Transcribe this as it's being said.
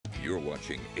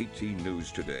watching 18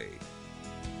 News Today.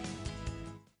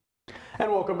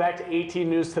 And welcome back to 18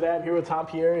 News Today. I'm here with Tom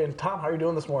Pieri. And Tom, how are you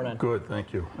doing this morning? Good,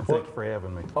 thank you. And thank you for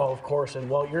having me. Oh, of course. And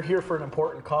well, you're here for an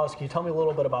important cause. Can you tell me a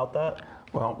little bit about that?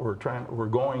 Well, we're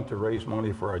going to raise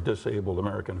money for our disabled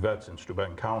American vets in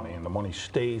Steuben County, and the money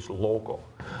stays local.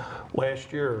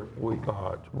 Last year,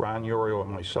 Ron Uriel and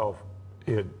myself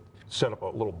had set up a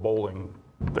little bowling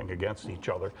thing against each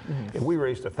other, and we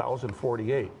raised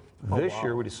 $1,048. This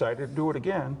year, we decided to do it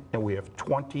again, and we have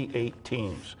 28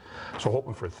 teams, so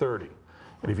hoping for 30.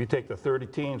 And if you take the 30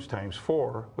 teams times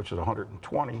 4, which is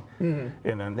 120, and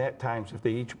then that times if they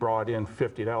each brought in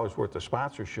 $50 worth of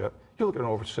sponsorship, you're looking at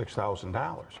over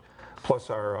 $6,000. Plus,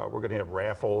 we're going to have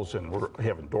raffles and we're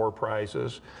having door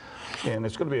prizes, and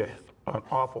it's going to be an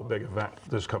awful big event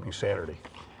this coming Saturday.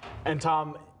 And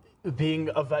Tom, being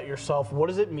a vet yourself, what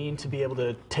does it mean to be able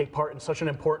to take part in such an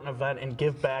important event and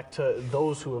give back to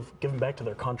those who have given back to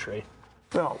their country?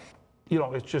 Well, you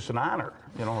know, it's just an honor.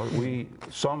 You know,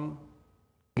 some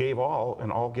gave all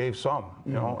and all gave some,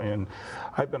 you know, and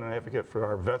I've been an advocate for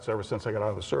our vets ever since I got out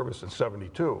of the service in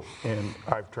 '72, and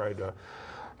I've tried to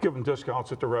give them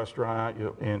discounts at the restaurant, you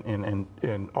know,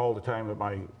 and all the time that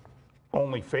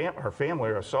our family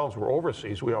ourselves were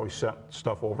overseas, we always sent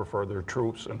stuff over for their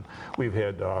troops, and we've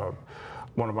had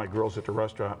one of my girls at the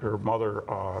restaurant, her mother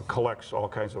collects all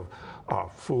kinds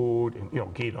of food and, you know,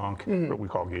 gidunk, what we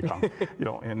call gidunk, you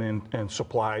know, and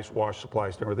supplies, wash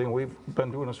supplies and everything. We've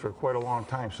been doing this for quite a long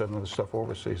time, sending this stuff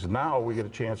overseas. Now we get a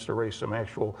chance to raise some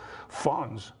actual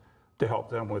funds to help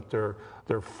them with their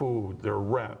food, their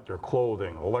rent, their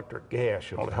clothing, electric,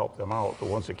 gas, you know, to help them out, the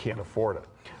ones that can't afford it.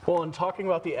 Well, in talking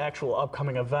about the actual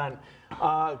upcoming event,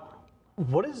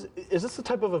 is this the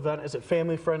type of event? Is it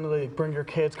family friendly? Bring your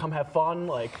kids, come have fun?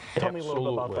 Like, tell me a little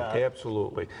bit about that.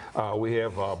 Absolutely. We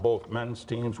have both men's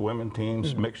teams, women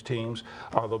teams, mixed teams.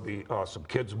 There'll be some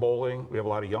kids bowling. We have a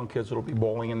lot of young kids that'll be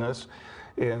bowling in this.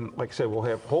 And like I said,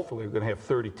 hopefully we're going to have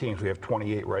 30 teams. We have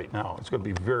 28 right now. It's going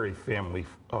to be very family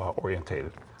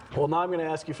orientated. Well, now I'm going to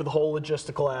ask you for the whole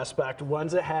logistical aspect.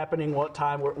 When's it happening? What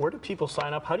time? Where do people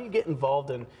sign up? How do you get involved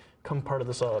and become part of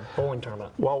this bowling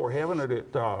tournament? Well, we're having it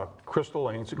at Crystal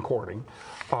Lanes in Corning.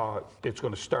 It's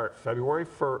going to start February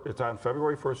 1st. It's on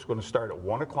February 1st. It's going to start at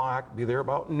 1 o'clock, be there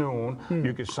about noon.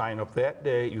 You can sign up that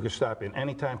day. You can stop in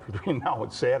any time between now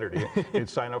and Saturday and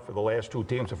sign up for the last 2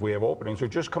 teams if we have openings, or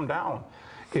just come down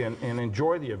and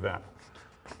enjoy the event.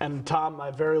 And Tom,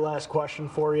 my very last question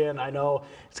for you, and I know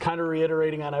it's kind of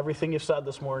reiterating on everything you've said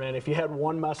this morning. If you had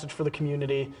one message for the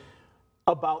community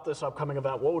about this upcoming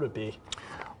event, what would it be?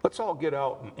 Let's all get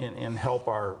out and help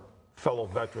our fellow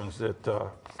veterans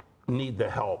that need the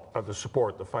help, the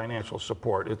support, the financial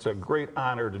support. It's a great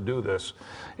honor to do this,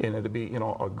 and it'll be, you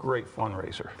know, a great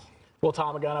fundraiser. Well,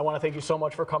 Tom, again, I want to thank you so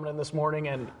much for coming in this morning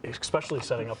and especially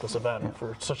setting up this event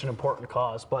for such an important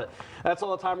cause. But that's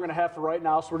all the time we're going to have for right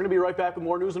now, so we're going to be right back with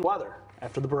more news and weather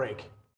after the break.